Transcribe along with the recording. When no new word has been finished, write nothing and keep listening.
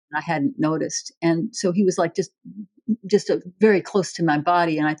I hadn't noticed. And so he was like just very close to my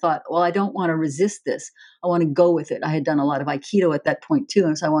body. And I thought, well, I don't want to resist this. I want to go with it. I had done a lot of Aikido at that point too.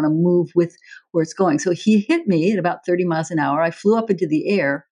 And so I want to move with where it's going. So he hit me at about 30 miles an hour. I flew up into the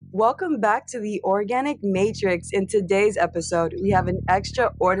air. Welcome back to the Organic Matrix. In today's episode, we have an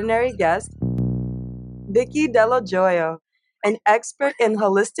extraordinary guest, Vicki Dello Joio, an expert in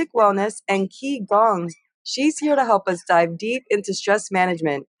holistic wellness and Qigong. She's here to help us dive deep into stress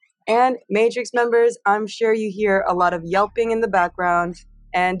management. And Matrix members, I'm sure you hear a lot of yelping in the background.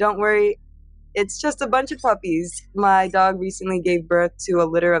 And don't worry, it's just a bunch of puppies. My dog recently gave birth to a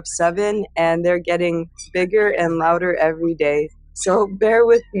litter of 7, and they're getting bigger and louder every day. So bear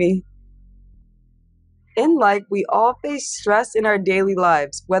with me. In life, we all face stress in our daily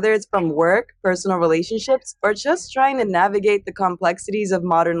lives, whether it's from work, personal relationships, or just trying to navigate the complexities of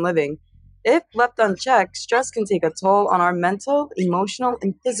modern living. If left unchecked, stress can take a toll on our mental, emotional,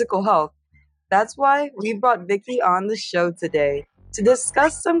 and physical health. That's why we brought Vicki on the show today to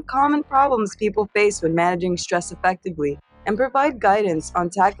discuss some common problems people face when managing stress effectively and provide guidance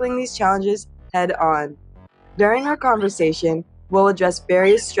on tackling these challenges head on. During our conversation, we'll address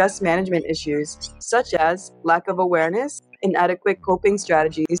various stress management issues, such as lack of awareness, inadequate coping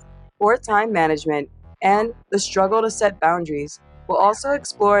strategies, poor time management, and the struggle to set boundaries. We'll also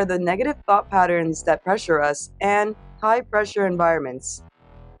explore the negative thought patterns that pressure us and high pressure environments.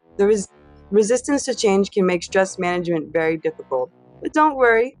 The resistance to change can make stress management very difficult. But don't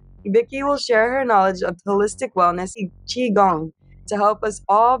worry, Vicki will share her knowledge of holistic wellness, Qigong, to help us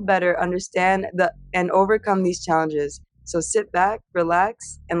all better understand and overcome these challenges. So sit back,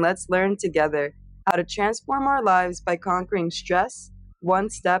 relax, and let's learn together how to transform our lives by conquering stress one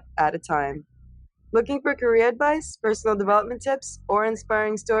step at a time. Looking for career advice, personal development tips, or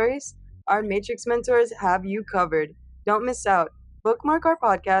inspiring stories? Our Matrix mentors have you covered. Don't miss out. Bookmark our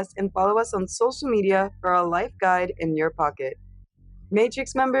podcast and follow us on social media for a life guide in your pocket.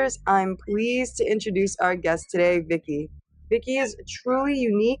 Matrix members, I'm pleased to introduce our guest today, Vicki. Vicki is a truly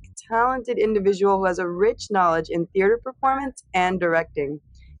unique, talented individual who has a rich knowledge in theater performance and directing,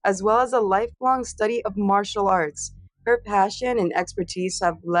 as well as a lifelong study of martial arts. Her passion and expertise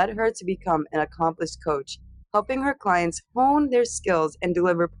have led her to become an accomplished coach, helping her clients hone their skills and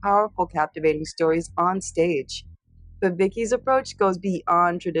deliver powerful, captivating stories on stage. But Vicki's approach goes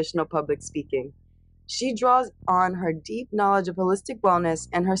beyond traditional public speaking. She draws on her deep knowledge of holistic wellness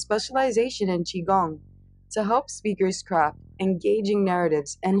and her specialization in Qigong to help speakers craft engaging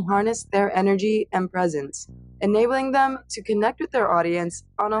narratives and harness their energy and presence, enabling them to connect with their audience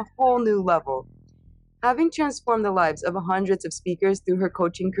on a whole new level. Having transformed the lives of hundreds of speakers through her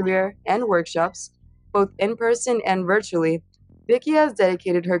coaching career and workshops, both in person and virtually, Vicki has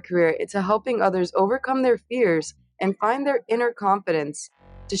dedicated her career to helping others overcome their fears and find their inner confidence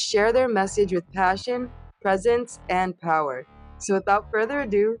to share their message with passion, presence, and power. So without further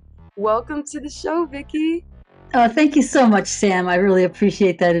ado, welcome to the show, Vicki. Thank you so much, Sam. I really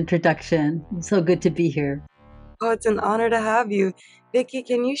appreciate that introduction. It's so good to be here. Oh, it's an honor to have you. Vicki,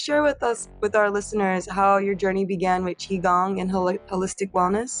 can you share with us, with our listeners, how your journey began with Qigong and holistic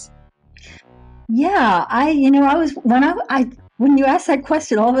wellness? Yeah, when you asked that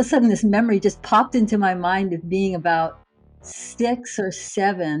question, all of a sudden this memory just popped into my mind of being about 6 or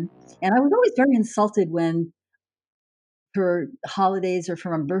 7. And I was always very insulted when for holidays or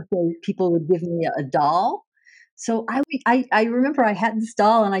for my birthday, people would give me a doll. So I remember I had this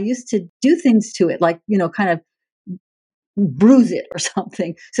doll and I used to do things to it, like, kind of bruise it or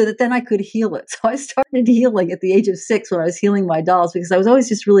something so that then I could heal it. So I started healing at the age of 6 when I was healing my dolls because I was always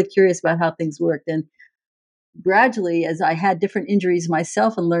just really curious about how things worked. And gradually, as I had different injuries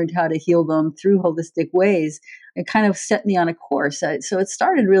myself and learned how to heal them through holistic ways, it kind of set me on a course. So it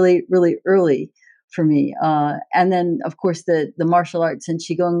started really, really early for me. And then, of course, the martial arts and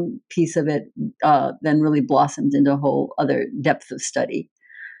Qigong piece of it then really blossomed into a whole other depth of study.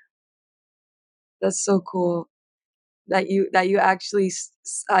 That's so cool that you actually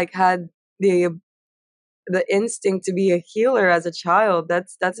like had the instinct to be a healer as a child.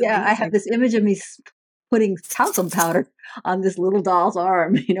 That's Yeah, I amazing. have this image of me putting talcum powder on this little doll's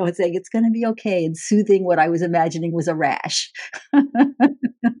arm, and saying it's going to be okay, and soothing what I was imagining was a rash.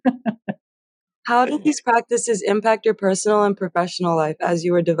 How did these practices impact your personal and professional life as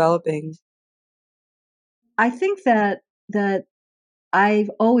you were developing? I think that I've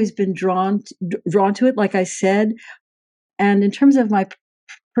always been drawn to it, like I said. And in terms of my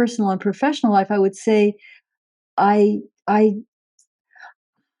personal and professional life, I would say I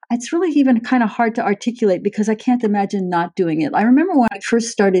it's really even kind of hard to articulate because I can't imagine not doing it. I remember when I first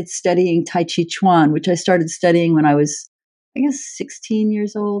started studying Tai Chi Chuan, which I started studying when I was I guess 16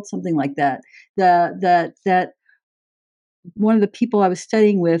 years old, something like that. That one of the people I was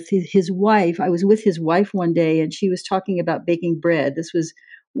studying with, his wife, I was with his wife one day and she was talking about baking bread. This was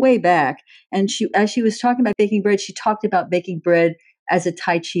way back. And as she was talking about baking bread, she talked about baking bread as a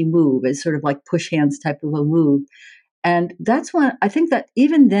Tai Chi move, as sort of like push hands type of a move. And that's when I think that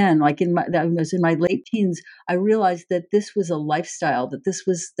even then, like that was in my late teens, I realized that this was a lifestyle, that this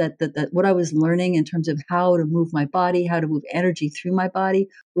was that what I was learning in terms of how to move my body, how to move energy through my body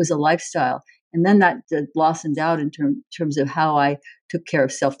was a lifestyle. And then that blossomed out in terms of how I took care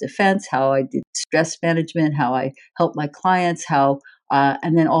of self defense, how I did stress management, how I helped my clients,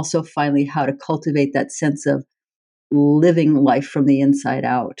 and then also finally how to cultivate that sense of living life from the inside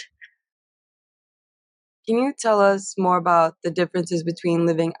out. Can you tell us more about the differences between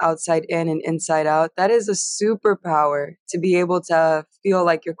living outside in and inside out? That is a superpower to be able to feel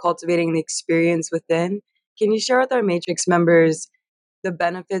like you're cultivating the experience within. Can you share with our Matrix members the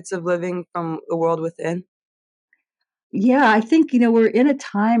benefits of living from the world within? Yeah, I think, we're in a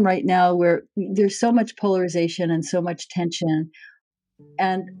time right now where there's so much polarization and so much tension.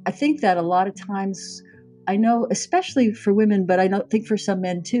 And I think that a lot of times, I know, especially for women, but I don't think for some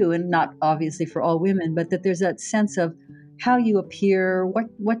men too, and not obviously for all women, but that there's that sense of how you appear,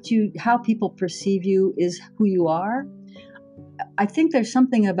 how people perceive you is who you are. I think there's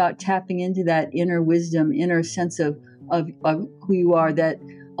something about tapping into that inner wisdom, inner sense of who you are that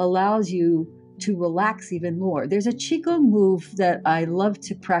allows you to relax even more. There's a Qigong move that I love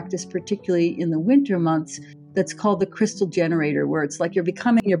to practice, particularly in the winter months, that's called the crystal generator, where it's like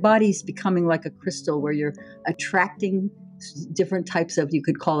your body's becoming like a crystal, where you're attracting different types of, you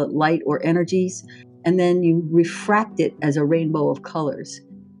could call it light or energies, and then you refract it as a rainbow of colors,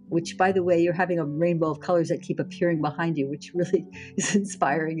 which, by the way, you're having a rainbow of colors that keep appearing behind you, which really is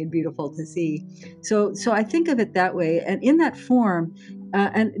inspiring and beautiful to see. So I think of it that way. And in that form,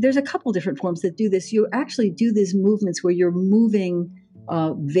 and there's a couple different forms that do this, you actually do these movements where you're moving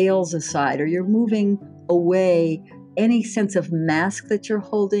veils aside, or you're moving away any sense of mask that you're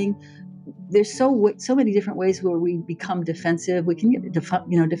holding. There's so many different ways where we become defensive. We can get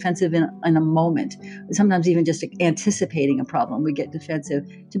defensive in a moment. Sometimes even just anticipating a problem, we get defensive.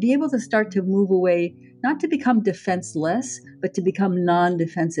 To be able to start to move away, not to become defenseless, but to become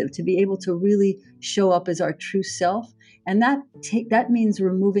non-defensive. To be able to really show up as our true self, and that means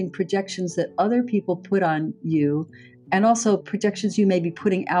removing projections that other people put on you, and also projections you may be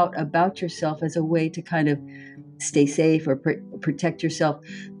putting out about yourself as a way to kind of stay safe or protect yourself.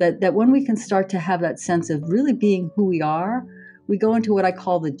 That when we can start to have that sense of really being who we are, we go into what I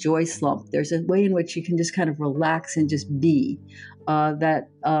call the joy slump. There's a way in which you can just kind of relax and just be. That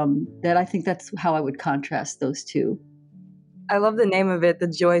I think that's how I would contrast those two. I love the name of it, the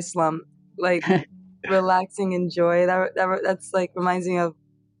joy slump. Like relaxing and joy. That's like reminds me of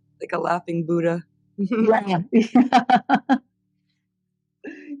like a laughing Buddha. Yeah.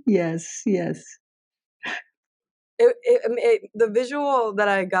 Yes, yes. I mean, the visual that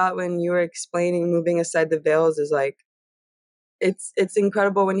I got when you were explaining moving aside the veils is like it's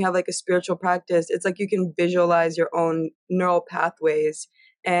incredible when you have like a spiritual practice. It's like you can visualize your own neural pathways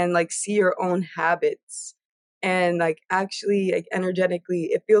and like see your own habits and like actually like energetically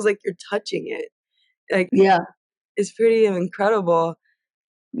it feels like you're touching it. Like Yeah. it's pretty incredible.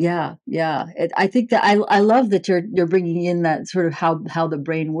 Yeah, yeah. I think that I love that you're bringing in that sort of how the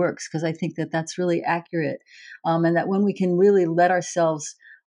brain works, because I think that that's really accurate, and that when we can really let ourselves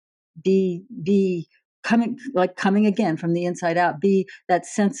be coming again from the inside out, be that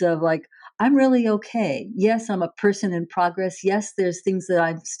sense of like, I'm really okay. Yes, I'm a person in progress. Yes, there's things that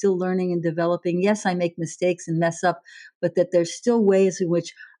I'm still learning and developing. Yes, I make mistakes and mess up, but that there's still ways in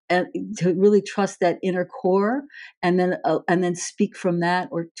which, and to really trust that inner core, and then speak from that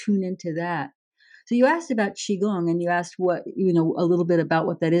or tune into that. So you asked about qigong, and you asked what, a little bit about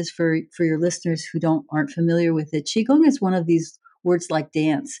what that is for your listeners who don't aren't familiar with it. Qigong is one of these words like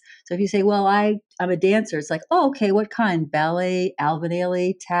dance. So if you say, "Well, I'm a dancer," it's like, "Oh, okay. What kind? Ballet,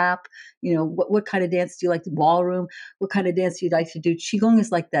 albanale, tap? What kind of dance do you like? Ballroom? What kind of dance do you like to do?" Qigong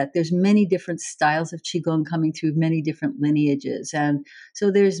is like that. There's many different styles of qigong coming through many different lineages, and so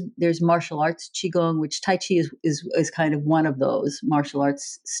there's martial arts qigong, which Tai Chi is kind of one of those martial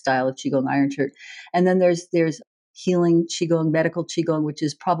arts style of qigong, iron shirt, and then there's healing qigong, medical qigong, which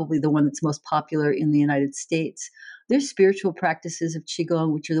is probably the one that's most popular in the United States. There's spiritual practices of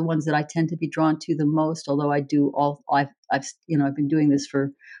qigong, which are the ones that I tend to be drawn to the most. Although I've been doing this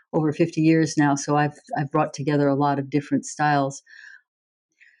for over 50 years now, so I've brought together a lot of different styles.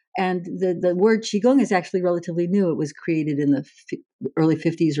 And the word Qigong is actually relatively new. It was created in the early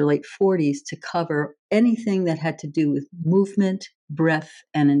 50s or late 40s to cover anything that had to do with movement, breath,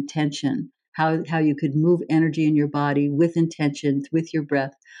 and intention. How you could move energy in your body with intention, with your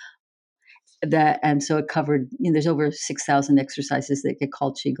breath. And so it covered, there's over 6,000 exercises that get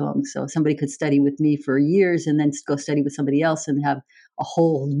called Qigong. So somebody could study with me for years and then go study with somebody else and have a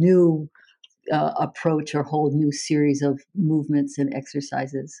whole new approach or whole new series of movements and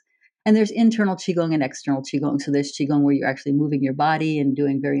exercises. And there's internal Qigong and external Qigong. So there's Qigong where you're actually moving your body and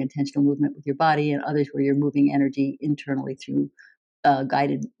doing very intentional movement with your body, and others where you're moving energy internally through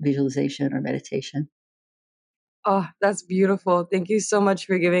guided visualization or meditation. Oh, that's beautiful. Thank you so much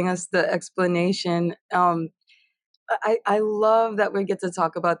for giving us the explanation. I love that we get to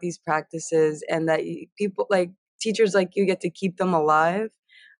talk about these practices and that people like teachers like you get to keep them alive,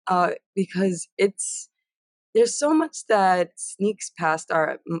 because there's so much that sneaks past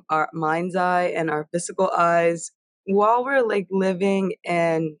our mind's eye and our physical eyes while we're like living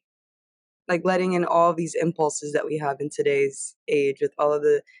and like letting in all these impulses that we have in today's age with all of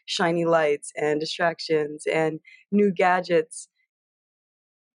the shiny lights and distractions and new gadgets.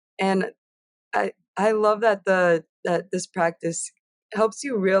 And I love that that this practice helps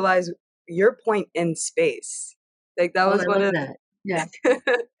you realize your point in space. Like that Oh, was I one love of that. Yeah.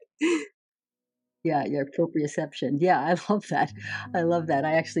 Yeah, your proprioception. Yeah, I love that. I love that.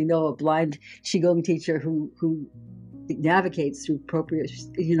 I actually know a blind qigong teacher who navigates through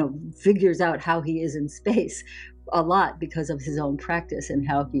figures out how he is in space a lot because of his own practice and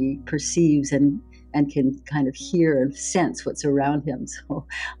how he perceives and can kind of hear and sense what's around him. So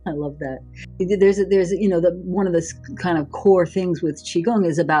I love that. There's the one of the kind of core things with qigong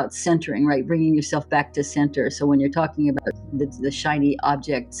is about centering, right? Bringing yourself back to center. So when you're talking about the shiny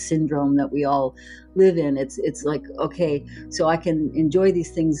object syndrome that we all live in, it's like, okay, so I can enjoy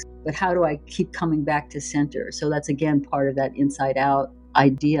these things, but how do I keep coming back to center? So that's again part of that inside out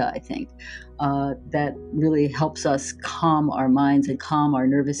idea, I think, that really helps us calm our minds and calm our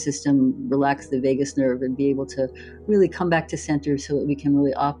nervous system, relax the vagus nerve, and be able to really come back to center so that we can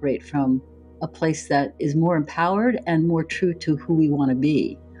really operate from a place that is more empowered and more true to who we want to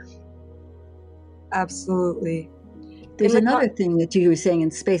be. Absolutely. There's And the another thing that you were saying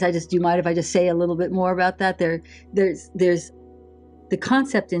in space. Do you mind if I just say a little bit more about that? There's the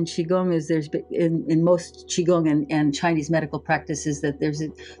concept in qigong is in most qigong and Chinese medical practices that there's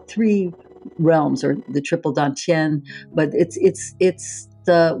three realms or the triple dantian, but it's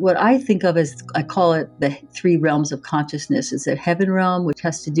the what I think of as, I call it the three realms of consciousness. It's a heaven realm, which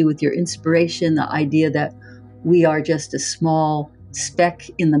has to do with your inspiration, the idea that we are just a small speck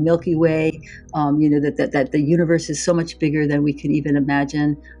in the Milky Way, that the universe is so much bigger than we can even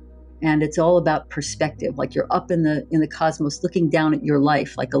imagine, and it's all about perspective. Like you're up in the cosmos looking down at your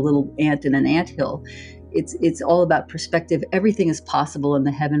life like a little ant in an anthill. It's all about perspective. Everything is possible in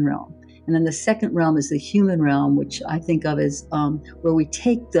the heaven realm. And then the second realm is the human realm, which I think of as where we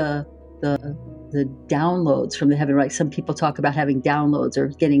take the the downloads from the heaven. Right, some people talk about having downloads or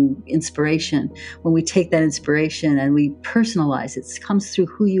getting inspiration. When we take that inspiration and we personalize it, it comes through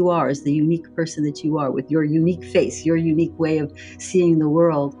who you are as the unique person that you are, with your unique face, your unique way of seeing the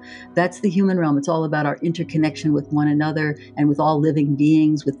world. That's the human realm. It's all about our interconnection with one another and with all living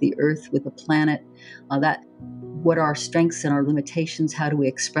beings, with the earth, with the planet. That what are our strengths and our limitations? How do we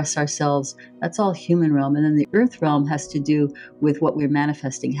express ourselves? That's all human realm. And then the earth realm has to do with what we're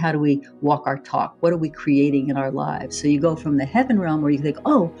manifesting. How do we walk our talk? What are we creating in our lives? So you go from the heaven realm where you think,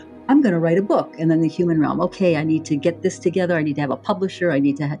 oh, I'm going to write a book. And then the human realm, okay, I need to get this together. I need to have a publisher. I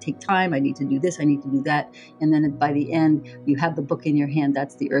need to take time. I need to do this. I need to do that. And then by the end, you have the book in your hand.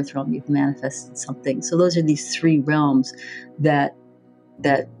 That's the earth realm. You've manifested something. So those are these three realms that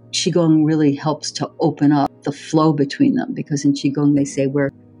Qigong really helps to open up the flow between them, because in Qigong they say we're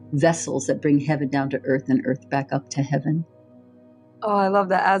vessels that bring heaven down to earth and earth back up to heaven. Oh, I love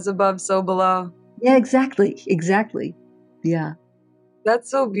that. As above, so below. Yeah, exactly. Yeah. That's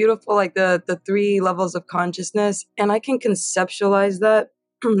so beautiful, like the three levels of consciousness. And I can conceptualize that.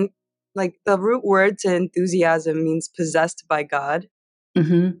 Like the root word to enthusiasm means possessed by God.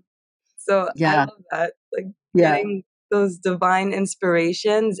 Mm-hmm. So I Yeah. love that. Like Yeah. getting those divine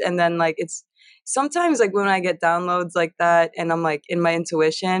inspirations. And then like it's sometimes like when I get downloads like that and I'm like in my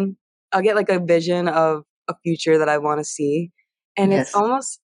intuition, I'll get like a vision of a future that I want to see. And Yes.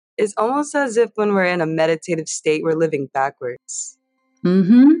 it's almost as if when we're in a meditative state, we're living backwards.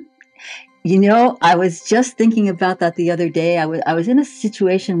 Mm-hmm. I was just thinking about that the other day. I was in a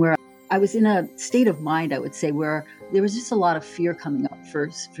situation where I was in a state of mind, I would say, where there was just a lot of fear coming up for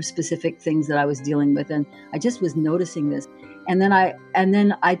specific things that I was dealing with, and I just was noticing this. And then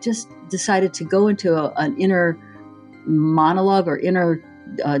I just decided to go into an inner monologue or inner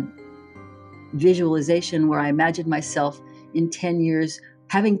uh, visualization where I imagined myself in 10 years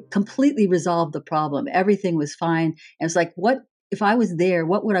having completely resolved the problem. Everything was fine. And it's like, what if I was there?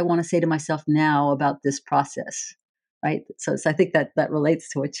 What would I want to say to myself now about this process? Right. So I think that relates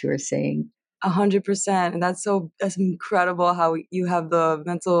to what you were saying. 100%. And that's incredible how you have the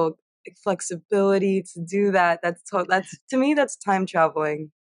mental flexibility to do that. That's to me that's time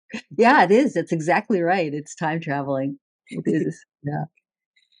traveling. Yeah, it is. It's exactly right. It's time traveling. It is. Yeah.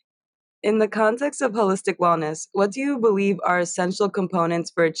 In the context of holistic wellness, what do you believe are essential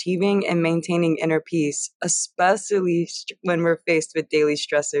components for achieving and maintaining inner peace, especially when we're faced with daily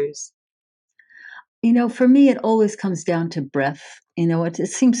stressors? For me, it always comes down to breath. It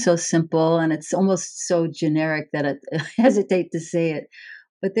seems so simple and it's almost so generic that I hesitate to say it.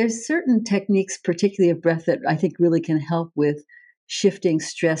 But there's certain techniques, particularly of breath, that I think really can help with shifting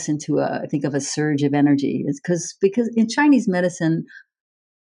stress into I think of a surge of energy. It's because in Chinese medicine,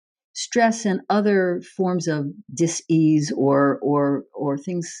 stress and other forms of dis-ease or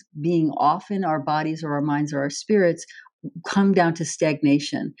things being off in our bodies or our minds or our spirits come down to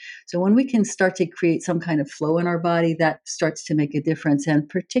stagnation. So when we can start to create some kind of flow in our body, that starts to make a difference. And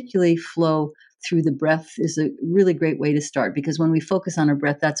particularly flow through the breath is a really great way to start, because when we focus on our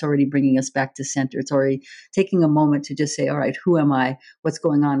breath, that's already bringing us back to center. It's already taking a moment to just say, all right, who am I? What's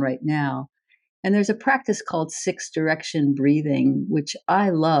going on right now? And there's a practice called six direction breathing, which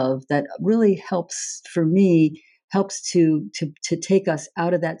I love, that really helps for me, helps to take us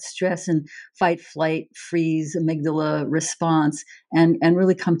out of that stress and fight, flight, freeze, amygdala response, and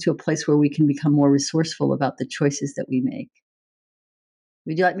really come to a place where we can become more resourceful about the choices that we make.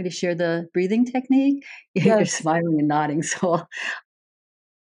 Would you like me to share the breathing technique? You're Yes. smiling and nodding, so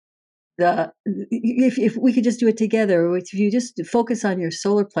the if we could just do it together, if you just focus on your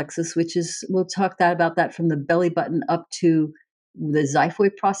solar plexus, which is, we'll talk about that from the belly button up to the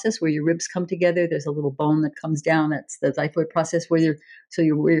xiphoid process where your ribs come together. There's a little bone that comes down. That's the xiphoid process where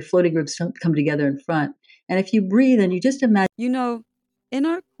your floating ribs come together in front. And if you breathe and you just imagine. You know, in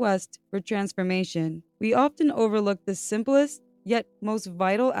our quest for transformation, we often overlook the simplest yet most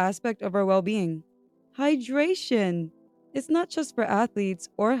vital aspect of our well being: hydration. It's not just for athletes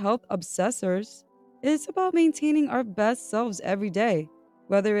or health obsessors, it's about maintaining our best selves every day,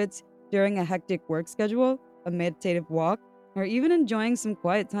 whether it's during a hectic work schedule, a meditative walk, or even enjoying some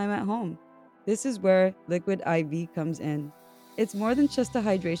quiet time at home. This is where Liquid IV comes in. It's more than just a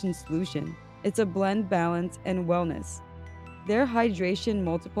hydration solution, it's a blend, balance, and wellness. Their hydration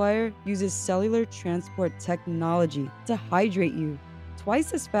multiplier uses cellular transport technology to hydrate you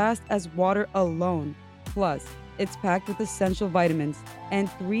twice as fast as water alone. Plus, it's packed with essential vitamins and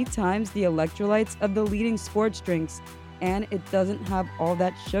three times the electrolytes of the leading sports drinks, and it doesn't have all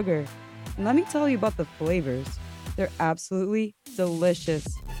that sugar. And let me tell you about the flavors. They're absolutely delicious.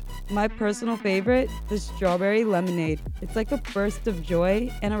 My personal favorite, the strawberry lemonade. It's like a burst of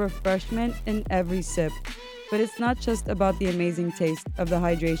joy and a refreshment in every sip. But it's not just about the amazing taste of the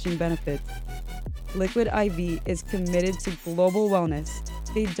hydration benefits. Liquid IV is committed to global wellness.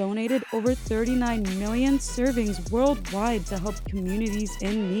 They donated over 39 million servings worldwide to help communities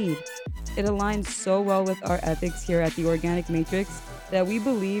in need. It aligns so well with our ethics here at the Organic Matrix that we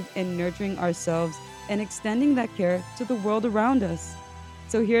believe in nurturing ourselves and extending that care to the world around us.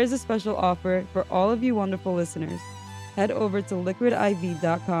 So here's a special offer for all of you wonderful listeners. Head over to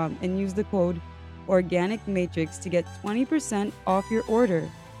liquidiv.com and use the code Organic Matrix to get 20% off your order.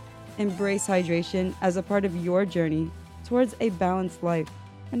 Embrace hydration as a part of your journey towards a balanced life.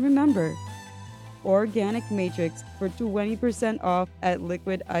 And remember, Organic Matrix for 20% off at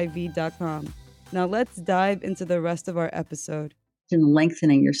liquidiv.com. Now let's dive into the rest of our episode.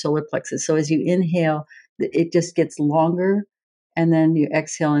 Lengthening your solar plexus. So as you inhale, it just gets longer, and then you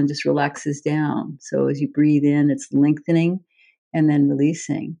exhale and just relaxes down. So as you breathe in, it's lengthening and then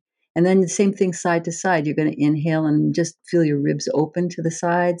releasing. And then the same thing side to side. You're going to inhale and just feel your ribs open to the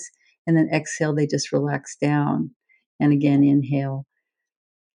sides, and then exhale, they just relax down. And again, inhale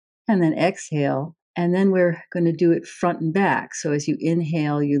and then exhale. And then we're going to do it front and back. So as you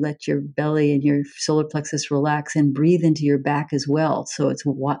inhale, you let your belly and your solar plexus relax and breathe into your back as well. So it's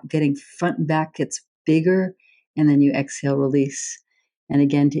getting front and back gets bigger. And then you exhale, release. And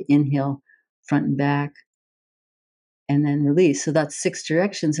again, to inhale, front and back, and then release. So that's six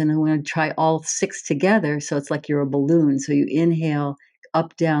directions. And I'm going to try all six together. So it's like you're a balloon. So you inhale,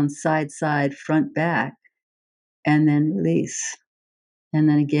 up, down, side, front, back, and then release. And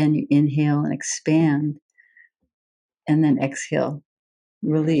then again, you inhale and expand, and then exhale,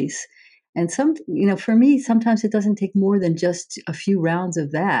 release. And for me, sometimes it doesn't take more than just a few rounds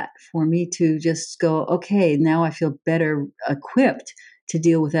of that for me to just go, okay, now I feel better equipped to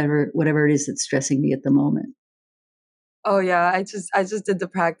deal with whatever it is that's stressing me at the moment. Oh yeah, I just did the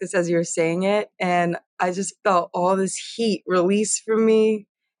practice as you're saying it, and I just felt all this heat release from me,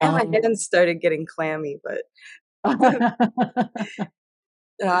 and my Um, hands started getting clammy. But yeah,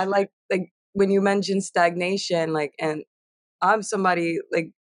 I like when you mentioned stagnation, like, and I'm somebody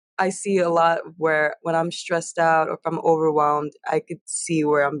like I see a lot where when I'm stressed out or if I'm overwhelmed, I could see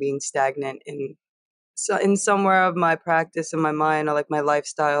where I'm being stagnant in somewhere of my practice in my mind or like my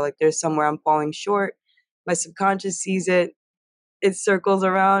lifestyle. Like there's somewhere I'm falling short. My subconscious sees it. It circles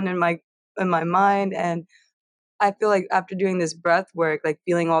around in my mind, and I feel like after doing this breath work, like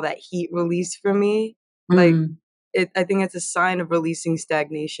feeling all that heat release from me, like mm. I think it's a sign of releasing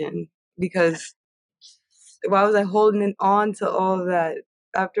stagnation because why was I holding it on to all of that?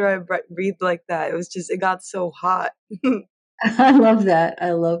 After I breathed like that, it got so hot. I love that.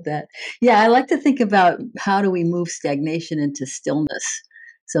 I love that. Yeah, I like to think about how do we move stagnation into stillness.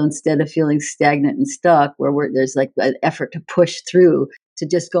 So instead of feeling stagnant and stuck, there's like an effort to push through, to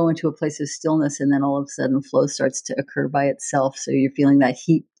just go into a place of stillness, and then all of a sudden flow starts to occur by itself. So you're feeling that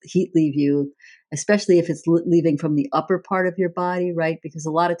heat leave you, especially if it's leaving from the upper part of your body, right? Because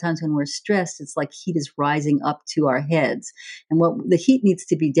a lot of times when we're stressed, it's like heat is rising up to our heads, and what the heat needs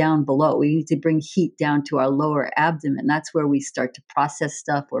to be down below. We need to bring heat down to our lower abdomen. That's where we start to process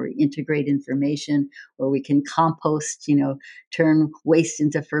stuff, where we integrate information, where we can compost, turn waste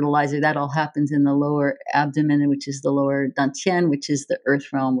into fertilizer. That all happens in the lower abdomen, which is the lower dantian, which is the earth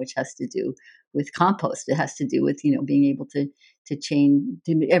realm, which has to do with compost. It has to do with, being able to change,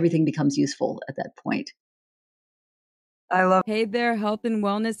 everything becomes useful at that point. I love Hey there, health and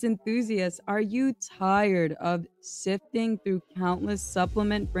wellness enthusiasts. Are you tired of sifting through countless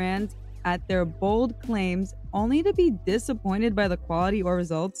supplement brands at their bold claims only to be disappointed by the quality or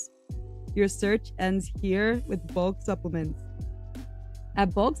results? Your search ends here with bulk supplements. At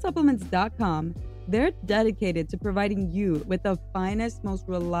bulksupplements.com, they're dedicated to providing you with the finest, most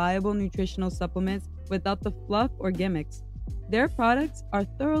reliable nutritional supplements without the fluff or gimmicks. Their products are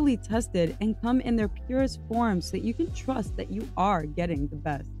thoroughly tested and come in their purest form so that you can trust that you are getting the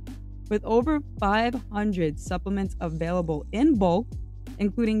best. With over 500 supplements available in bulk,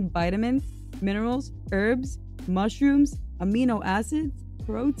 including vitamins, minerals, herbs, mushrooms, amino acids,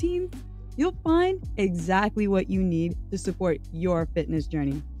 proteins, you'll find exactly what you need to support your fitness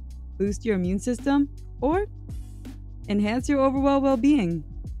journey, boost your immune system, or enhance your overall well being.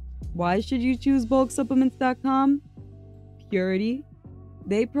 Why should you choose bulksupplements.com? Purity.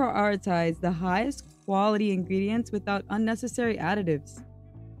 They prioritize the highest quality ingredients without unnecessary additives.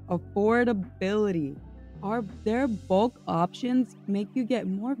 Affordability. Their bulk options make you get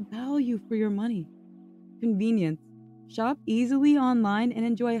more value for your money. Convenience. Shop easily online and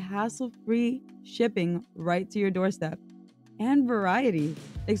enjoy hassle-free shipping right to your doorstep. And variety.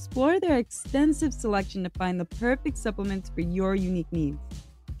 Explore their extensive selection to find the perfect supplements for your unique needs.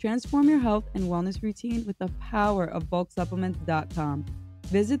 Transform your health and wellness routine with the power of bulksupplements.com.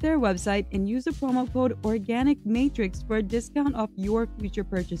 Visit their website and use the promo code Organic Matrix for a discount off your future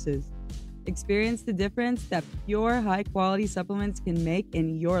purchases. Experience the difference that pure, high quality supplements can make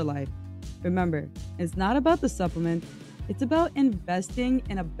in your life. Remember, it's not about the supplement, it's about investing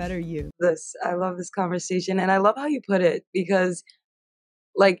in a better you. this. I love this conversation, and I love how you put it because,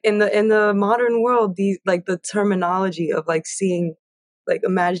 like in the modern world, the terminology of like seeing, like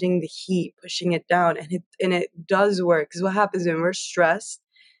imagining the heat, pushing it down, and it does work. Because what happens when we're stressed?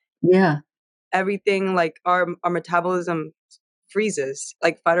 Yeah, Everything like our metabolism freezes,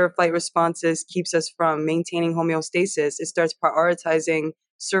 like fight or flight responses keeps us from maintaining homeostasis. It starts prioritizing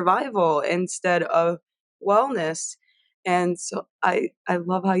survival instead of wellness. And so I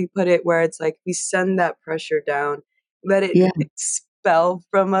love how you put it where it's like we send that pressure down, let it yeah, expel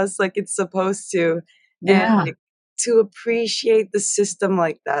from us like it's supposed to, and yeah. like to appreciate the system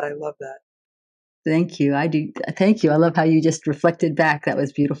like that. I love that. Thank you. I do. Thank you. I love how you just reflected back. That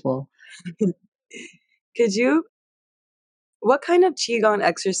was beautiful. Could you What kind of Qigong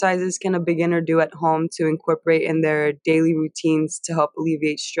exercises can a beginner do at home to incorporate in their daily routines to help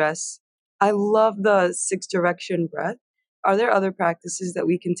alleviate stress? I love the six direction breath. Are there other practices that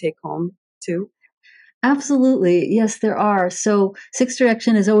we can take home too? Absolutely. Yes, there are. So, six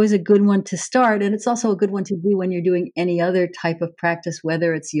direction is always a good one to start. And it's also a good one to do when you're doing any other type of practice,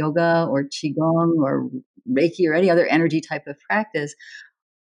 whether it's yoga or Qigong or Reiki or any other energy type of practice.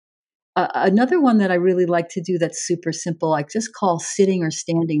 Another one that I really like to do that's super simple, I just call sitting or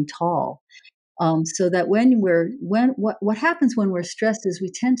standing tall. So that when what happens when we're stressed is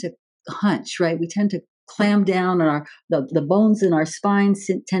we tend to hunch, right? We tend to clam down, and the bones in our spine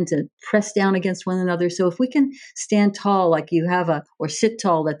tend to press down against one another. So if we can stand tall, like you have or sit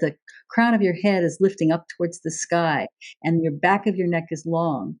tall, that the crown of your head is lifting up towards the sky, and your back of your neck is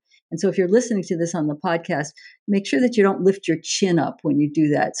long. And so if you're listening to this on the podcast, make sure that you don't lift your chin up when you do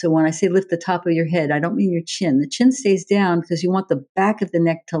that. So when I say lift the top of your head, I don't mean your chin. The chin stays down because you want the back of the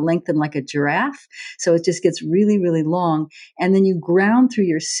neck to lengthen like a giraffe. So it just gets really, really long. And then you ground through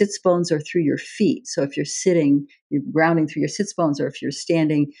your sits bones or through your feet. So if you're sitting, you're grounding through your sits bones, or if you're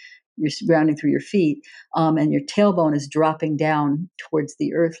standing, you're grounding through your feet, and your tailbone is dropping down towards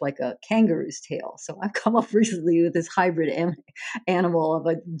the earth like a kangaroo's tail. So I've come up recently with this hybrid animal of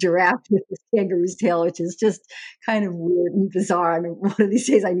a giraffe with this kangaroo's tail, which is just kind of weird and bizarre. I mean, one of these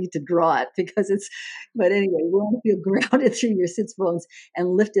days I need to draw it because but anyway, you want to feel grounded through your sits bones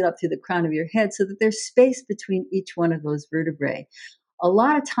and lift it up through the crown of your head so that there's space between each one of those vertebrae. A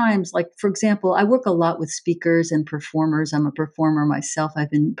lot of times, like for example, I work a lot with speakers and performers. I'm a performer myself. I've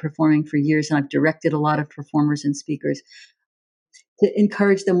been performing for years, and I've directed a lot of performers and speakers to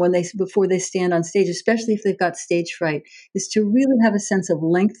encourage them before they stand on stage, especially if they've got stage fright, is to really have a sense of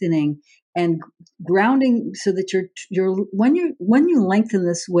lengthening and grounding, so that when you lengthen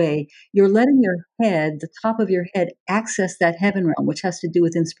this way, you're letting your head, the top of your head, access that heaven realm, which has to do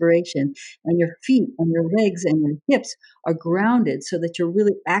with inspiration, and your feet and your legs and your hips are grounded, so that you're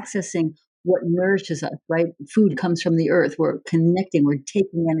really accessing what nourishes us, right? Food comes from the earth. We're connecting, we're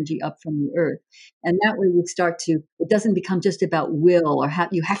taking energy up from the earth. And that way we start to, it doesn't become just about will, or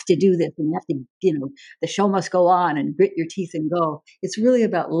you have to do this and you have to, the show must go on and grit your teeth and go. It's really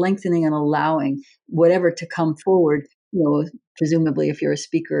about lengthening and allowing whatever to come forward. Presumably if you're a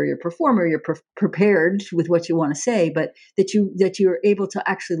speaker or you're a performer, you're prepared with what you want to say, but that you're able to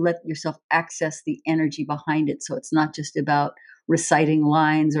actually let yourself access the energy behind it. So it's not just about reciting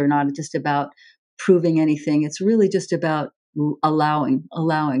lines, or not just about proving anything. It's really just about allowing,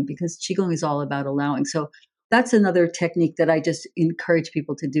 because Qigong is all about allowing. So that's another technique that I just encourage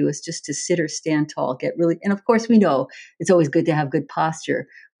people to do, is just to sit or stand tall, get really, and of course we know it's always good to have good posture,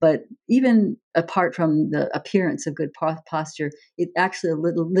 but even apart from the appearance of good posture, it actually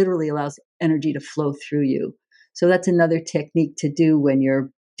literally allows energy to flow through you. So that's another technique to do when you're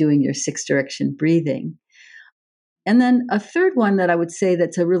doing your 6 direction breathing. And then a third one that I would say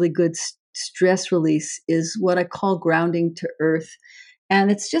that's a really good stress release is what I call grounding to earth. And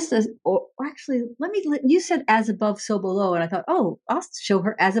it's just or actually, you said as above, so below. And I thought, oh, I'll show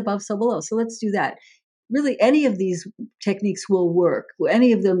her as above, so below. So let's do that. Really, any of these techniques will work.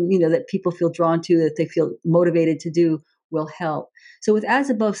 Any of them, that people feel drawn to, that they feel motivated to do, will help. So with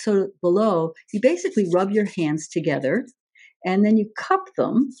as above, so below, you basically rub your hands together and then you cup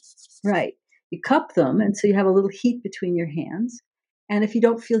them, right? You cup them, and so you have a little heat between your hands. And if you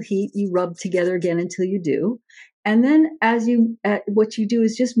don't feel heat, you rub together again until you do. And then what you do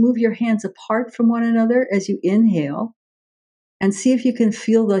is just move your hands apart from one another as you inhale, and see if you can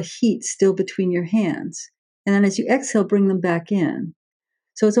feel the heat still between your hands. And then as you exhale, bring them back in.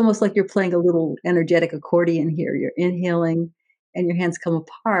 So it's almost like you're playing a little energetic accordion here. You're inhaling and your hands come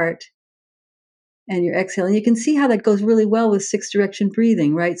apart, and you're exhaling. You can see how that goes really well with 6 direction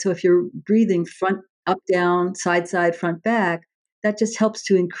breathing, right? So if you're breathing front, up, down, side, front, back, that just helps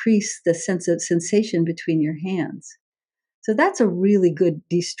to increase the sense of sensation between your hands. So that's a really good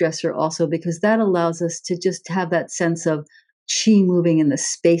de-stressor also, because that allows us to just have that sense of chi moving in the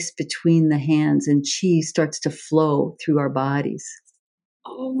space between the hands, and chi starts to flow through our bodies.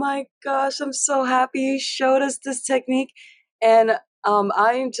 Oh my gosh, I'm so happy you showed us this technique. And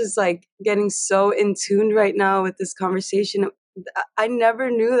I am just like getting so in tune right now with this conversation. I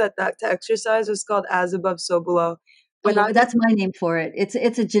never knew that exercise was called as above, so below. When I Oh, that's my name for it. It's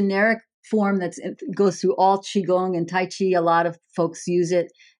a generic form it goes through all qigong and tai chi. A lot of folks use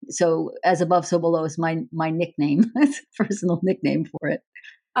it. So as above, so below is my nickname. It's a personal nickname for it.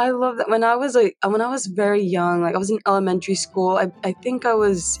 I love that. When I was very young, like I was in elementary school. I think I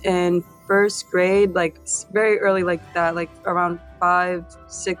was in first grade, like very early, like that, like around 5,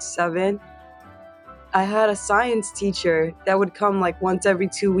 6, 7. I had a science teacher that would come like once every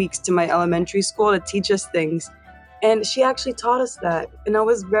 2 weeks to my elementary school to teach us things. And she actually taught us that. And I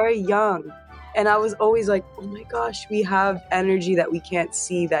was very young. And I was always like, oh my gosh, we have energy that we can't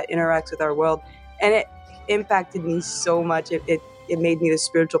see that interacts with our world. And it impacted me so much. It made me the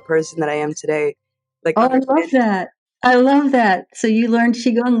spiritual person that I am today. Like, Oh, I love that. I love that. So you learned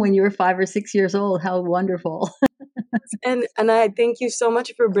qigong when you were 5 or 6 years old. How wonderful. and I thank you so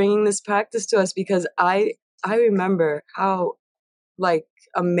much for bringing this practice to us, because I remember how like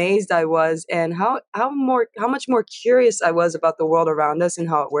amazed I was, and how much more curious I was about the world around us and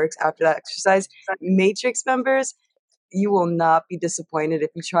how it works after that exercise. Matrix members, you will not be disappointed if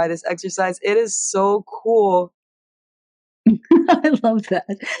you try this exercise. It is so cool. I love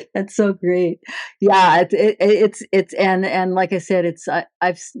that. That's so great. Yeah, it's and like I said,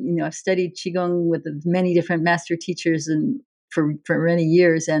 I've studied qigong with many different master teachers and for many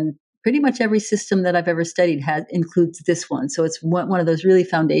years, and pretty much every system that I've ever studied has includes this one. So it's one of those really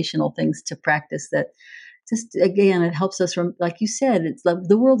foundational things to practice that just again it helps us from, like you said, it's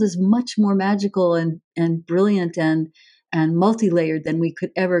the world is much more magical and brilliant and multi-layered than we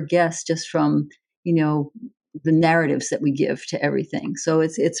could ever guess just from you know the narratives that we give to everything. So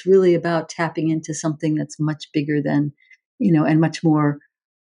it's really about tapping into something that's much bigger than and much more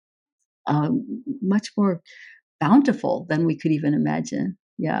bountiful than we could even imagine.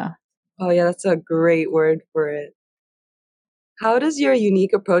 Yeah. Oh yeah, that's a great word for it. How does your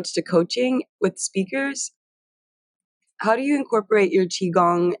unique approach to coaching with speakers, how do you incorporate your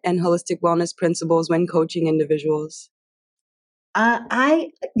qigong and holistic wellness principles when coaching individuals?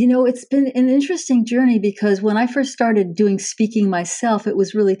 It's been an interesting journey because when I first started doing speaking myself, it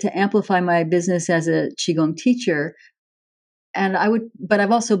was really to amplify my business as a Qigong teacher. But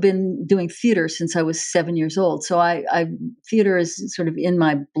I've also been doing theater since I was 7 years old. So theater is sort of in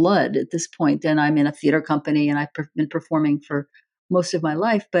my blood at this point, and I'm in a theater company, and been performing for most of my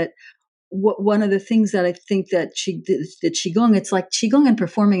life. But one of the things that I think that the qigong, it's like qigong and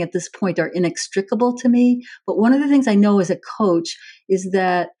performing at this point are inextricable to me. But one of the things I know as a coach is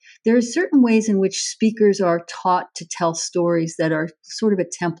that there are certain ways in which speakers are taught to tell stories that are sort of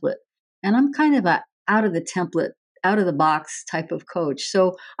a template, and I'm kind of a out of the template, out of the box type of coach.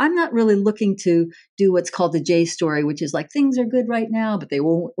 So I'm not really looking to do what's called the J story, which is like things are good right now, but they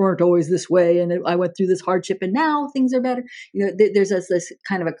weren't always this way, and I went through this hardship, and now things are better. There's this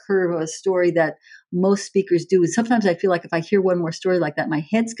kind of a curve of a story that most speakers do. And sometimes I feel like if I hear one more story like that, my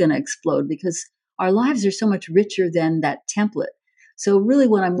head's going to explode because our lives are so much richer than that template. So really,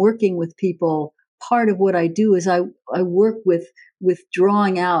 when I'm working with people, part of what I do is I work with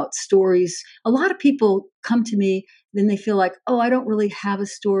drawing out stories. A lot of people come to me, then they feel like, oh, I don't really have a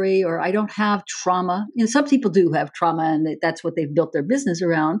story, or I don't have trauma. Some people do have trauma, and that's what they've built their business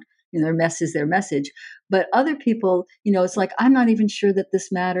around. Their mess is their message. But other people, it's like, I'm not even sure that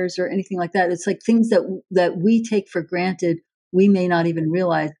this matters or anything like that. It's like things that we take for granted, we may not even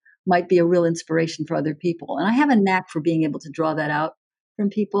realize might be a real inspiration for other people. And I have a knack for being able to draw that out from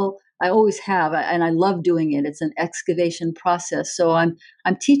people. I always have, and I love doing it. It's an excavation process. So I'm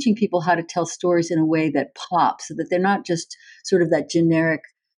teaching people how to tell stories in a way that pops, so that they're not just sort of that generic,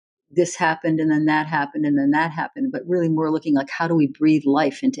 this happened and then that happened and then that happened, but really more looking like, how do we breathe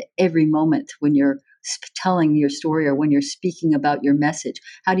life into every moment when you're telling your story or when you're speaking about your message?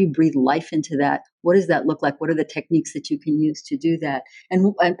 How do you breathe life into that? What does that look like? What are the techniques that you can use to do that?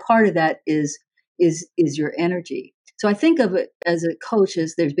 And part of that is your energy. So I think of it as a coach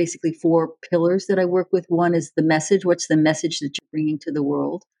as there's basically four pillars that I work with. One is the message. What's the message that you're bringing to the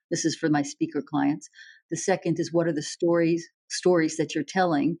world? This is for my speaker clients. The second is, what are the stories that you're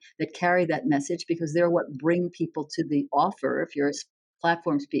telling that carry that message, because they're what bring people to the offer. If you're a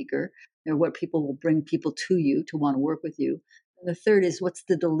platform speaker, they're what people will bring people to you to want to work with you. And the third is, what's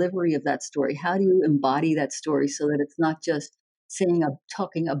the delivery of that story? How do you embody that story so that it's not just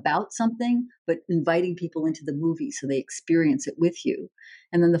talking about something, but inviting people into the movie so they experience it with you.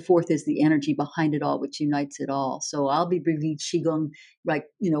 And then the fourth is the energy behind it all, which unites it all. So I'll be bringing qigong, like,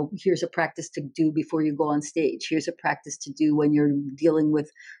 here's a practice to do before you go on stage. Here's a practice to do when you're dealing with,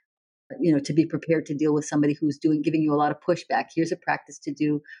 to be prepared to deal with somebody who's giving you a lot of pushback. Here's a practice to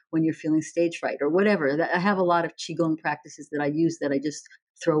do when you're feeling stage fright or whatever. I have a lot of qigong practices that I use that I just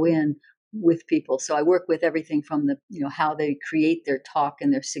throw in with people. So I work with everything from the, how they create their talk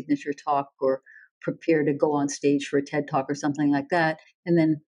and their signature talk, or prepare to go on stage for a TED talk or something like that. And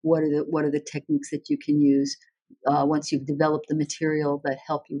then what are the techniques that you can use once you've developed the material that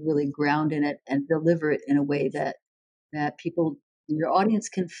help you really ground in it and deliver it in a way that people, your audience,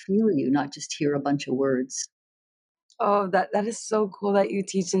 can feel you, not just hear a bunch of words. Oh, that is so cool that you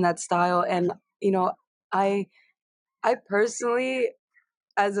teach in that style. And you know, I I personally,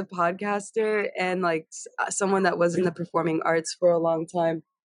 as a podcaster and like someone that was in the performing arts for a long time,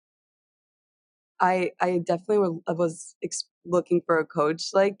 I definitely was looking for a coach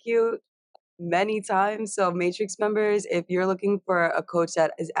like you many times. So Matrix members, if you're looking for a coach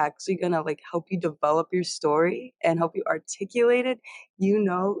that is actually gonna like help you develop your story and help you articulate it,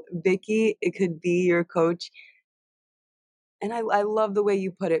 Vicky, it could be your coach. And I love the way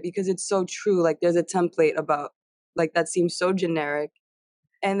you put it because it's so true. Like there's a template about like that seems so generic.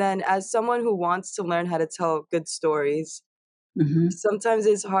 And then, as someone who wants to learn how to tell good stories, Hmm. sometimes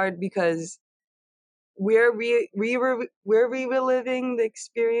it's hard because we're reliving the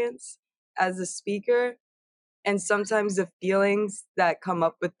experience as a speaker, and sometimes the feelings that come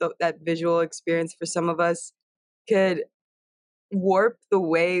up with that visual experience for some of us could warp the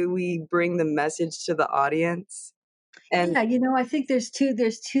way we bring the message to the audience. And Yeah, I think there's two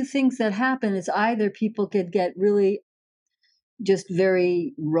things that happen. Is either people could get really just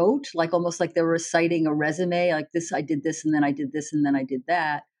very rote, like almost like they're reciting a resume, like this, I did this, and then I did this, and then I did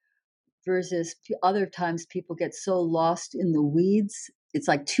that. Versus other times people get so lost in the weeds. It's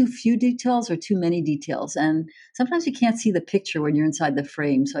like too few details or too many details. And sometimes you can't see the picture when you're inside the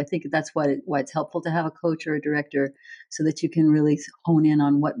frame. So I think that's why it's helpful to have a coach or a director so that you can really hone in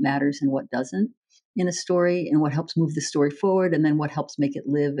on what matters and what doesn't in a story and what helps move the story forward and then what helps make it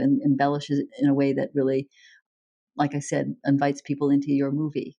live and embellishes it in a way that really, like I said, invites people into your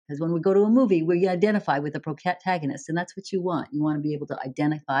movie. Because when we go to a movie, we identify with the protagonist, and that's what you want. You want to be able to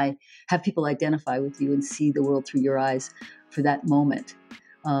have people identify with you and see the world through your eyes for that moment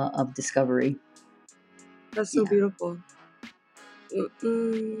of discovery. that's so Yeah. beautiful.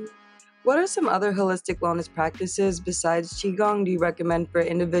 Mm-mm. What are some other holistic wellness practices besides Qigong do you recommend for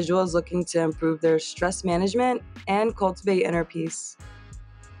individuals looking to improve their stress management and cultivate inner peace?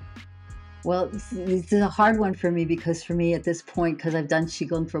 Well, it's a hard one for me because for me at this point, because I've done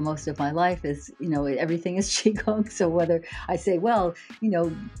qigong for most of my life, is everything is qigong. So whether I say, well,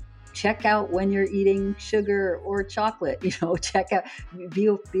 check out when you're eating sugar or chocolate, check out,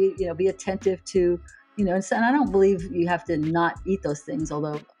 be attentive to, and I don't believe you have to not eat those things.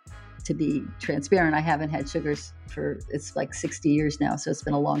 Although to be transparent, I haven't had sugars for it's like 60 years now, so it's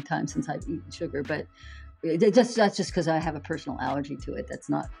been a long time since I've eaten sugar. But that's just because I have a personal allergy to it. It's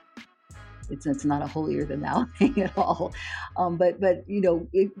not a holier than thou thing at all. But I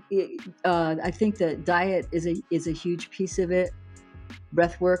think that diet is a huge piece of it.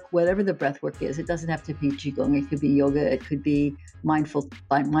 Breath work, whatever the breath work is, it doesn't have to be qigong. It could be yoga. It could be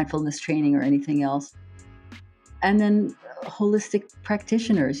mindfulness training or anything else. And then holistic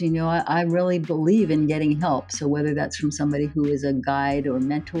practitioners. I really believe in getting help. So whether that's from somebody who is a guide or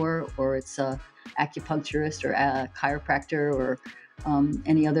mentor, or it's a acupuncturist or a chiropractor or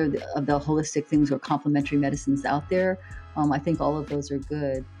any other of the holistic things or complementary medicines out there, I think all of those are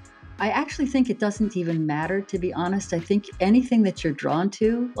good. I actually think it doesn't even matter, to be honest. I think anything that you're drawn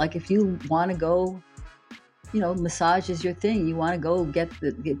to, like if you want to go, massage is your thing. You want to go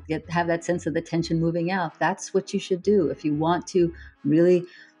have that sense of the tension moving out. That's what you should do. If you want to really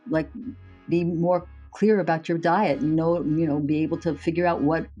like be more clear about your diet, be able to figure out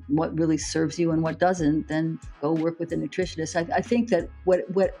what really serves you and what doesn't, then go work with a nutritionist. I think that what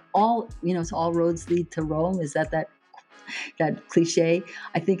all it's all roads lead to Rome. Is that cliche?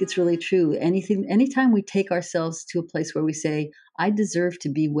 I think it's really true. Anytime we take ourselves to a place where we say, I deserve to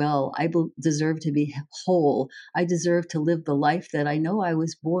be well, deserve to be whole, I deserve to live the life that I know I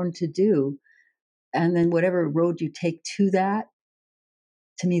was born to do, and then whatever road you take to that,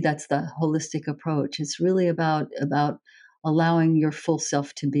 to me, that's the holistic approach. It's really about allowing your full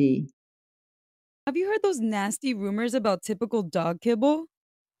self to be. Have you heard those nasty rumors about typical dog kibble?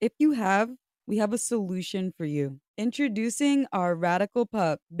 If you have, we have a solution for you. Introducing our radical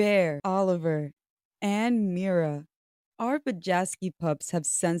pup, Bear, Oliver, and Mira. Our Bajaski pups have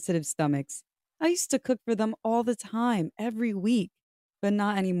sensitive stomachs. I used to cook for them all the time, every week, but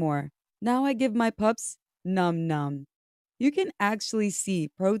not anymore. Now I give my pups Num Num. You can actually see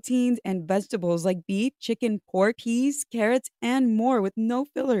proteins and vegetables like beef, chicken, pork, peas, carrots, and more with no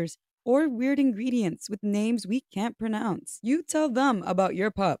fillers or weird ingredients with names we can't pronounce. You tell them about your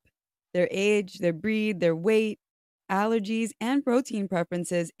pup, their age, their breed, their weight, allergies, and protein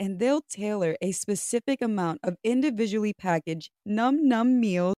preferences, and they'll tailor a specific amount of individually packaged Num Num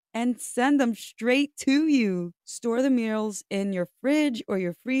meals and send them straight to you. Store the meals in your fridge or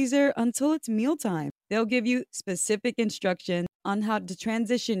your freezer until it's mealtime. They'll give you specific instructions on how to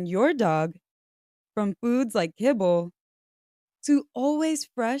transition your dog from foods like kibble to always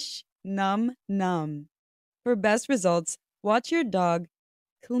fresh Num Num. For best results, watch your dog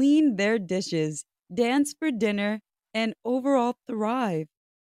clean their dishes, dance for dinner, and overall thrive.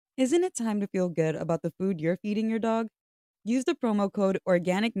 Isn't it time to feel good about the food you're feeding your dog? Use the promo code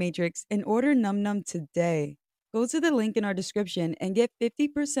Organic Matrix and order Num Num today. Go to the link in our description and get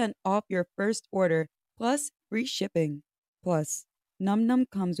 50% off your first order plus free shipping. Plus, Num Num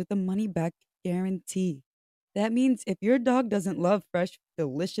comes with a money back guarantee. That means if your dog doesn't love fresh,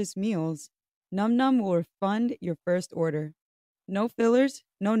 delicious meals, Num Num will refund your first order. No fillers,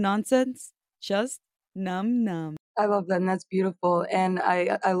 no nonsense, just Num Num. I love that, and that's beautiful. And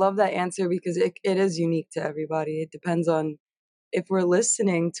I love that answer because it is unique to everybody. It depends on if we're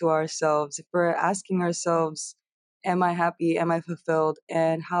listening to ourselves, if we're asking ourselves, am I happy? Am I fulfilled?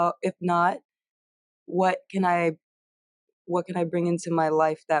 And how, if not, what can I what can I bring into my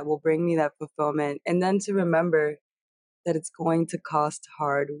life that will bring me that fulfillment? And then to remember that it's going to cost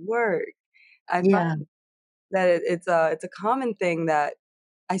hard work. I Yeah. find that it's a common thing that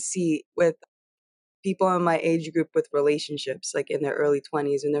I see with people in my age group with relationships, like in their early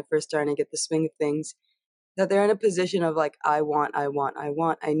 20s when they're first starting to get the swing of things, that they're in a position of like, I want, I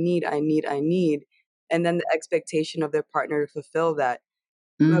need, and then the expectation of their partner to fulfill that.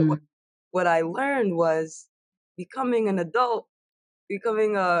 But Mm. what I learned was becoming an adult,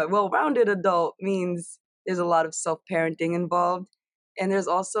 becoming a well-rounded adult means there's a lot of self-parenting involved, and there's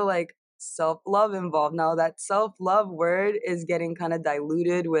also like self-love involved. Now that self-love word is getting kind of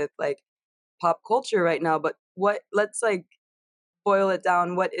diluted with like pop culture right now, but what let's like boil it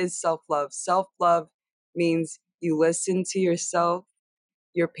down. What is self-love? Self-love means you listen to yourself,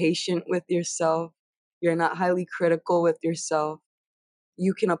 you're patient with yourself, you're not highly critical with yourself,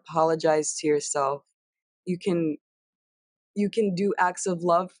 you can apologize to yourself, you can you can do acts of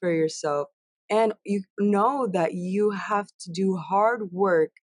love for yourself, and you know that you have to do hard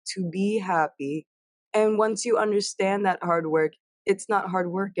work to be happy. And once you understand that hard work, it's not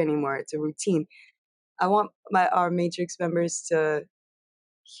hard work anymore, it's a routine. I want my our matrix members to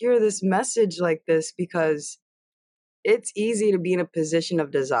hear this message like this because it's easy to be in a position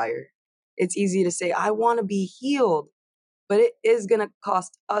of desire. It's easy to say, I want to be healed, but it is going to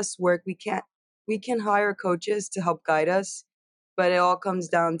cost us work. We can hire coaches to help guide us, but it all comes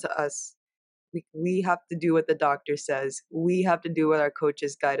down to us. We have to do what the doctor says. We have to do what our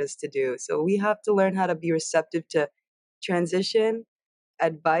coaches guide us to do. So we have to learn how to be receptive to transition,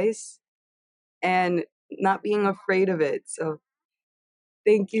 advice, and not being afraid of it. So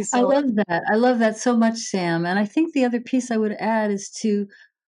thank you I so love that. I love that so much, Sam. And I think the other piece I would add is to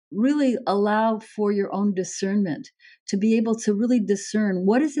really allow for your own discernment, to be able to really discern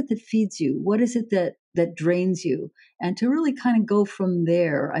what is it that feeds you, what is it that drains you, and to really kind of go from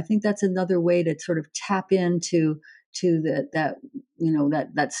there. I think that's another way to sort of tap into that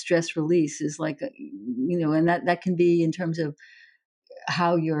that stress release is like and that can be in terms of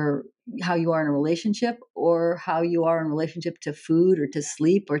how you're how you are in a relationship, or how you are in relationship to food or to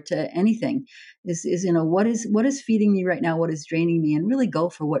sleep or to anything. Is what is feeding me right now, what is draining me, and really go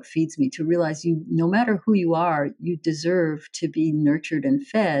for what feeds me, to realize you, no matter who you are, you deserve to be nurtured and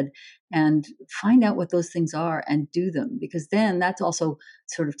fed, and find out what those things are and do them, because then that's also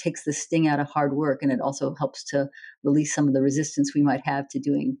sort of takes the sting out of hard work, and it also helps to release some of the resistance we might have to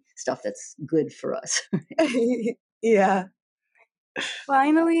doing stuff that's good for us. yeah.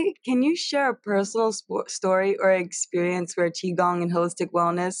 Finally, can you share a personal story or experience where Qigong and holistic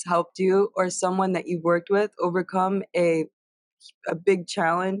wellness helped you or someone that you've worked with overcome a big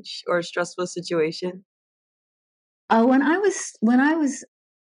challenge or a stressful situation? When I was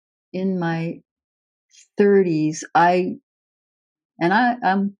in my 30s, I'm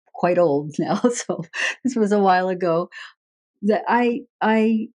quite old now, so this was a while ago, that I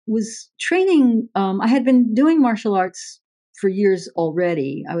was training. I had been doing martial arts for years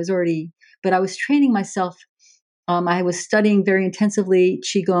already. But I was training myself. I was studying very intensively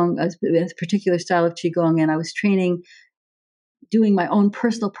Qigong, a particular style of Qigong, and I was training, doing my own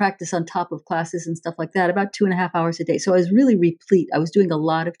personal practice on top of classes and stuff like that, about 2.5 hours a day. So I was really replete. I was doing a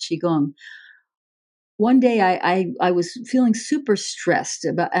lot of Qigong. One day I was feeling super stressed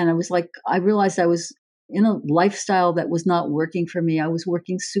about, and I realized I was in a lifestyle that was not working for me. I was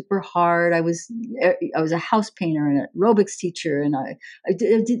working super hard. I was a house painter and an aerobics teacher, and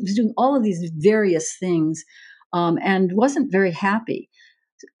was doing all of these various things, and wasn't very happy.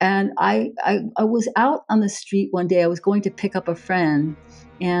 And I was out on the street one day. I was going to pick up a friend,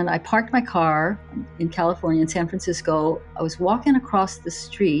 and I parked my car in California, in San Francisco. I was walking across the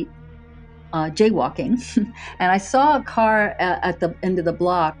street, jaywalking, and I saw a car at the end of the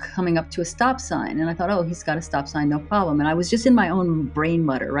block coming up to a stop sign, and I thought, oh, he's got a stop sign, no problem. And I was just in my own brain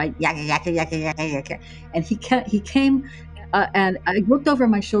mutter, right? Yakka, yakka, yakka, yakka, yakka. And he came, and I looked over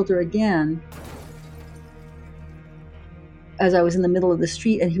my shoulder again as I was in the middle of the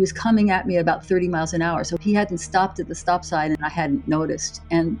street, and he was coming at me about 30 miles an hour. So he hadn't stopped at the stop sign, and I hadn't noticed.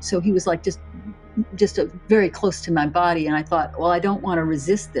 And so he was like very close to my body, and I thought, well, I don't want to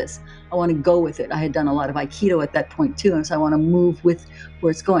resist this. I want to go with it. I had done a lot of aikido at that point too, and so I want to move with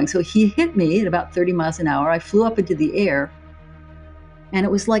where it's going. So he hit me at about 30 miles an hour. I flew up into the air, and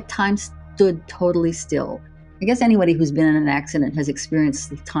it was like time stood totally still. I guess anybody who's been in an accident has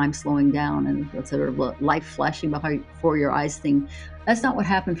experienced the time slowing down and the sort of life flashing before your eyes thing. That's not what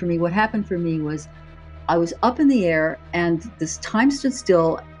happened for me. What happened for me was I was up in the air and this time stood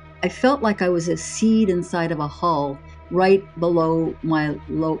still. I felt like I was a seed inside of a hull right below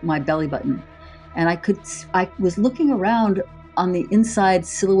my belly button. And I was looking around on the inside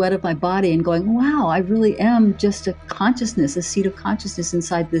silhouette of my body and going, wow, I really am just a consciousness, a seed of consciousness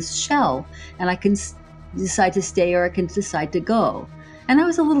inside this shell. And I can decide to stay or I can decide to go. And I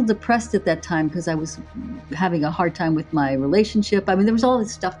was a little depressed at that time because I was having a hard time with my relationship. I mean, there was all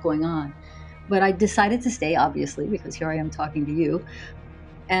this stuff going on. But I decided to stay, obviously, because here I am talking to you.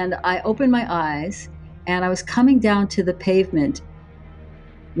 And I opened my eyes and I was coming down to the pavement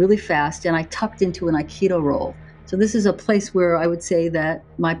really fast and I tucked into an Aikido roll. So this is a place where I would say that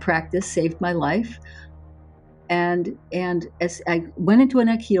my practice saved my life. And as I went into an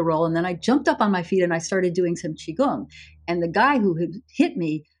Aikido roll and then I jumped up on my feet and I started doing some Qigong. And the guy who had hit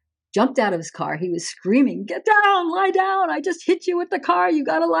me jumped out of his car. He was screaming, get down, lie down. I just hit you with the car. You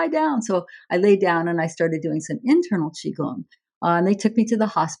got to lie down. So I lay down and I started doing some internal Qigong. And they took me to the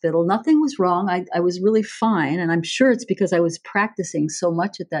hospital. Nothing was wrong. I was really fine. And I'm sure it's because I was practicing so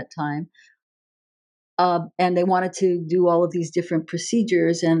much at that time. And they wanted to do all of these different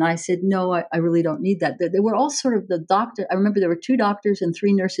procedures. And I said, no, I really don't need that. They were all sort of the doctor. I remember there were 2 doctors and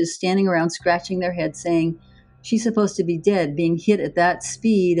 3 nurses standing around scratching their heads saying, she's supposed to be dead, being hit at that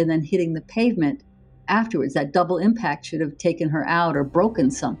speed and then hitting the pavement afterwards. That double impact should have taken her out or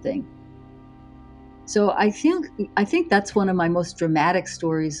broken something. So I think that's one of my most dramatic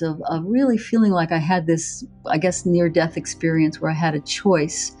stories of really feeling like I had this, I guess, near-death experience where I had a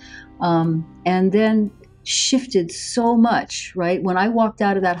choice. And then shifted so much, right? When I walked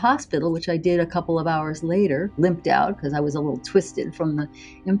out of that hospital, which I did a couple of hours later, limped out because I was a little twisted from the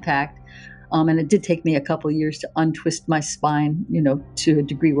impact. And it did take me a couple of years to untwist my spine, to a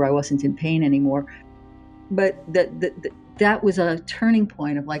degree where I wasn't in pain anymore. But that was a turning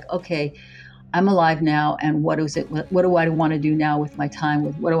point of like, okay, I'm alive now, and what do I want to do now with my time?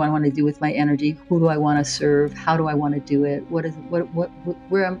 What do I want to do with my energy? Who do I want to serve? How do I want to do it? What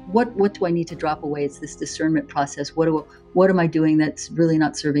do I need to drop away? It's this discernment process. What am I doing that's really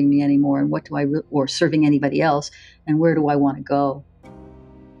not serving me anymore? And or serving anybody else? And where do I want to go?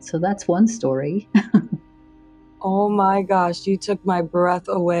 So that's one story. Oh my gosh, you took my breath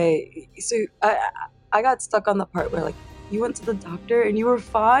away. So I got stuck on the part where, like, you went to the doctor and you were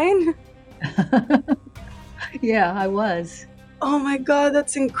fine? Yeah, I was. Oh my God,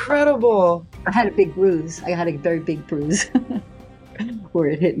 that's incredible. I had a big bruise. I had a very big bruise where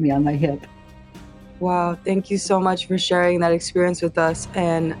it hit me on my hip. Wow, thank you so much for sharing that experience with us.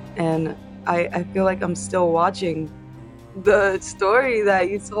 And I feel like I'm still watching the story that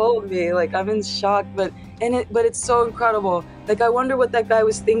you told me. Like, I'm in shock, but it's so incredible. Like, I wonder what that guy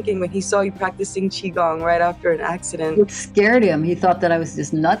was thinking when he saw you practicing Qigong right after an accident. It scared him. He thought that I was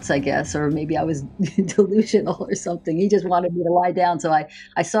just nuts, I guess, or maybe I was delusional or something. He just wanted me to lie down. So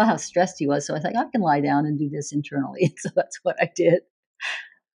I saw how stressed he was. So I thought, I can lie down and do this internally. So that's what I did.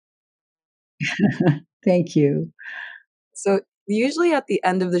 Thank you. So usually at the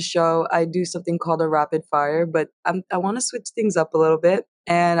end of the show, I do something called a rapid fire, but I want to switch things up a little bit.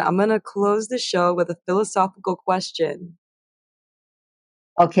 And I'm going to close the show with a philosophical question.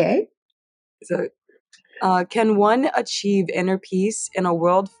 Okay. So, can one achieve inner peace in a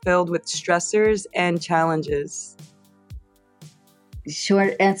world filled with stressors and challenges?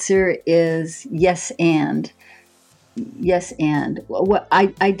 Short answer is yes and. Yes, and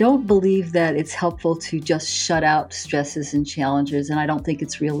I don't believe that it's helpful to just shut out stresses and challenges, and I don't think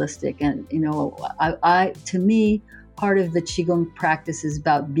it's realistic. And to me, part of the Qigong practice is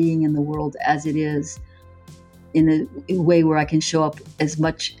about being in the world as it is, in a way where I can show up as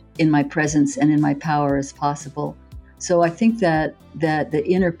much in my presence and in my power as possible. So I think that the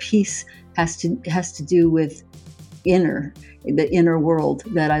inner peace has to do with the inner world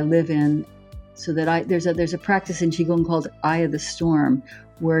that I live in. So that there's a practice in Qigong called Eye of the Storm,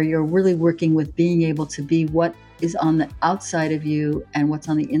 where you're really working with being able to be what is on the outside of you and what's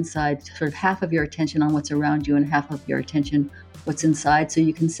on the inside, sort of half of your attention on what's around you and half of your attention what's inside, so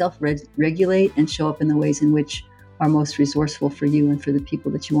you can self-regulate and show up in the ways in which are most resourceful for you and for the people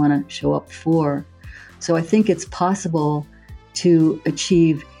that you want to show up for. So I think it's possible to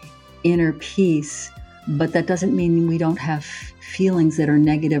achieve inner peace, but that doesn't mean we don't have feelings that are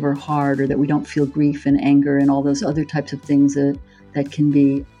negative or hard, or that we don't feel grief and anger and all those other types of things that can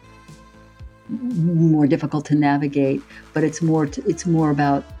be more difficult to navigate. But it's more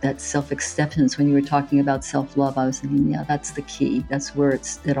about that self-acceptance. When you were talking about self-love, I was thinking, yeah, that's the key. That's where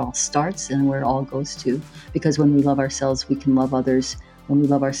it all starts and where it all goes to. Because when we love ourselves, we can love others. When we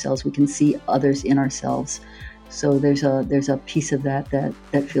love ourselves, we can see others in ourselves. So there's a piece of that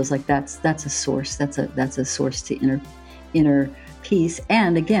feels like that's a source. That's a source to inner peace.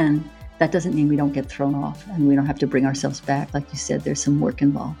 And again, that doesn't mean we don't get thrown off and we don't have to bring ourselves back. Like you said, there's some work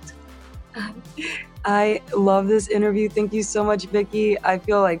involved. I love this interview. Thank you so much, Vicki. I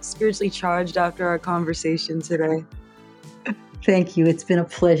feel like spiritually charged after our conversation today. Thank you. It's been a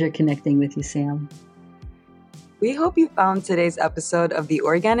pleasure connecting with you, Sam. We hope you found today's episode of The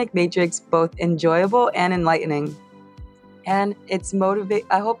Organic Matrix both enjoyable and enlightening. And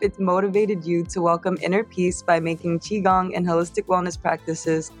I hope it's motivated you to welcome inner peace by making Qigong and holistic wellness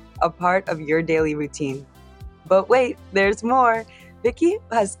practices a part of your daily routine. But wait, there's more. Vicki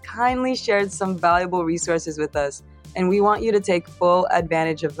has kindly shared some valuable resources with us, and we want you to take full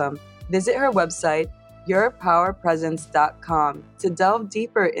advantage of them. Visit her website, yourpowerpresence.com, to delve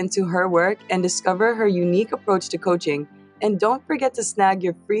deeper into her work and discover her unique approach to coaching. And don't forget to snag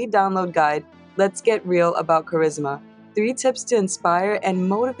your free download guide, Let's Get Real About Charisma. 3 tips to inspire and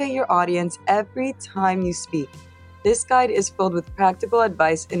motivate your audience every time you speak. This guide is filled with practical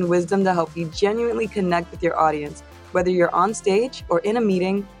advice and wisdom to help you genuinely connect with your audience, whether you're on stage or in a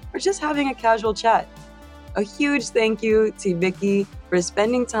meeting or just having a casual chat. A huge thank you to Vicki for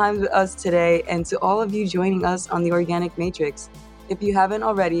spending time with us today and to all of you joining us on The Organic Matrix. If you haven't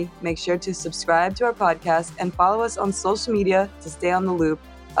already, make sure to subscribe to our podcast and follow us on social media to stay on the loop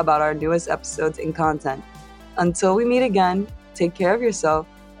about our newest episodes and content. Until we meet again, take care of yourself,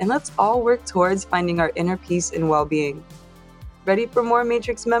 and let's all work towards finding our inner peace and well-being. Ready for more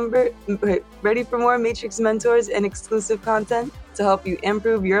Matrix mentors and exclusive content to help you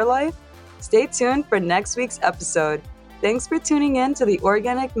improve your life? Stay tuned for next week's episode. Thanks for tuning in to The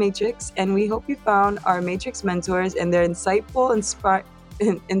Organic Matrix, and we hope you found our Matrix mentors and their insightful and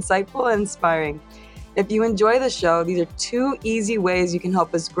inspiring. If you enjoy the show, these are 2 easy ways you can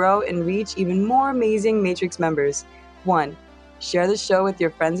help us grow and reach even more amazing Matrix members. 1. Share the show with your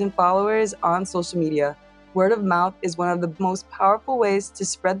friends and followers on social media. Word of mouth is one of the most powerful ways to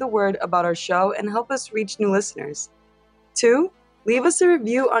spread the word about our show and help us reach new listeners. 2. Leave us a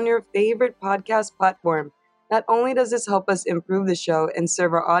review on your favorite podcast platform. Not only does this help us improve the show and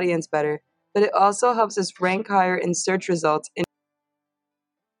serve our audience better, but it also helps us rank higher in search results